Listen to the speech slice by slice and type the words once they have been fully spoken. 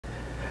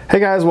Hey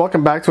guys,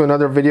 welcome back to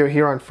another video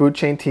here on Food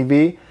Chain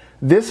TV.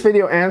 This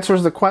video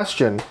answers the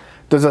question,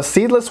 does a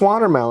seedless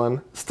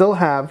watermelon still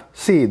have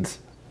seeds?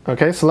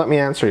 Okay, so let me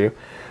answer you.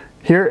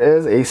 Here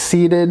is a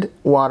seeded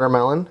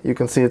watermelon. You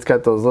can see it's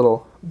got those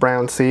little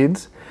brown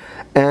seeds.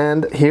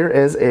 And here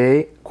is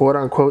a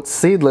quote-unquote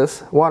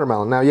seedless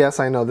watermelon. Now yes,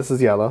 I know this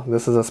is yellow.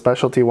 This is a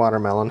specialty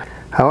watermelon.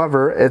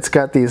 However, it's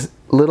got these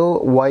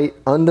little white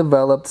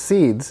undeveloped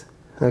seeds.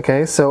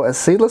 Okay, so a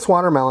seedless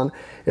watermelon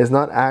is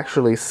not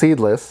actually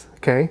seedless.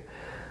 Okay,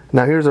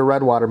 now here's a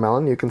red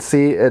watermelon. You can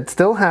see it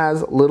still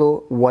has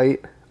little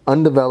white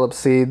undeveloped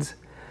seeds.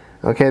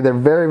 Okay, they're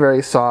very,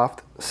 very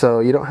soft, so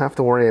you don't have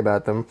to worry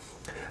about them.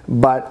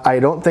 But I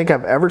don't think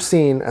I've ever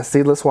seen a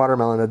seedless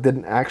watermelon that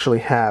didn't actually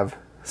have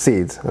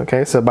seeds.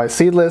 Okay, so by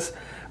seedless,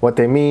 what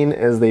they mean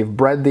is they've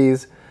bred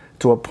these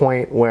to a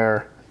point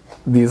where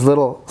these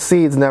little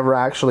seeds never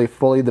actually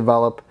fully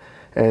develop,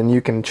 and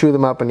you can chew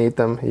them up and eat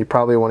them. You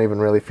probably won't even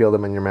really feel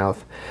them in your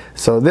mouth.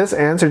 So this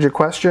answered your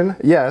question.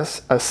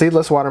 Yes, a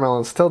seedless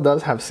watermelon still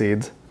does have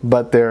seeds,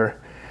 but they're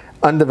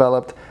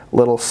undeveloped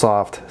little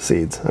soft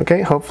seeds.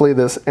 Okay, hopefully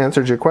this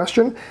answered your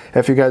question.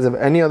 If you guys have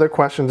any other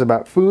questions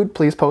about food,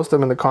 please post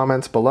them in the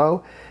comments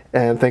below,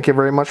 and thank you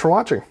very much for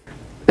watching.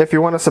 If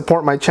you want to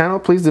support my channel,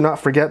 please do not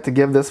forget to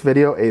give this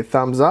video a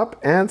thumbs up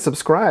and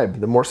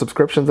subscribe. The more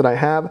subscriptions that I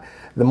have,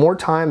 the more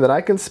time that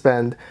I can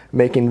spend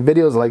making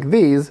videos like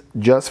these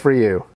just for you.